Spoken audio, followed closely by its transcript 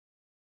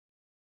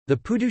The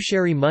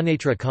Puducherry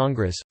Munnetra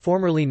Congress,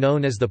 formerly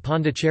known as the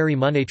Puducherry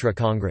Munnetra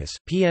Congress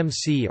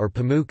 (PMC or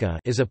PMUCA),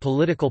 is a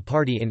political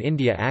party in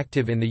India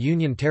active in the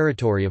Union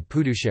Territory of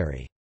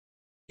Puducherry.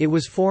 It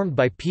was formed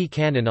by P.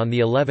 Kannan on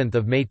the 11th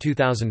of May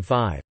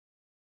 2005.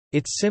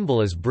 Its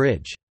symbol is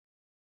bridge.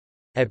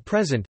 At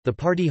present, the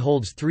party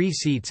holds 3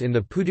 seats in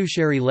the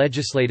Puducherry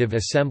Legislative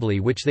Assembly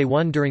which they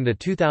won during the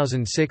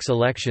 2006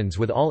 elections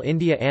with All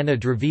India Anna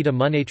Dravida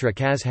Munnetra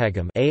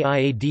Kazhagam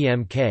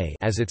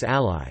as its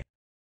ally.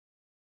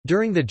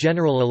 During the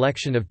general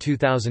election of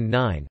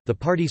 2009, the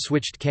party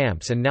switched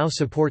camps and now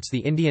supports the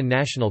Indian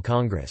National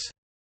Congress.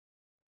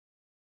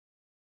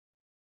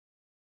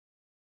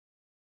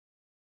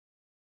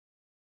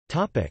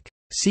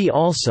 See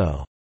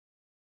also: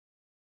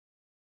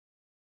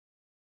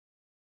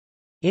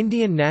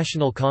 Indian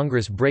National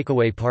Congress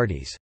breakaway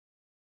parties.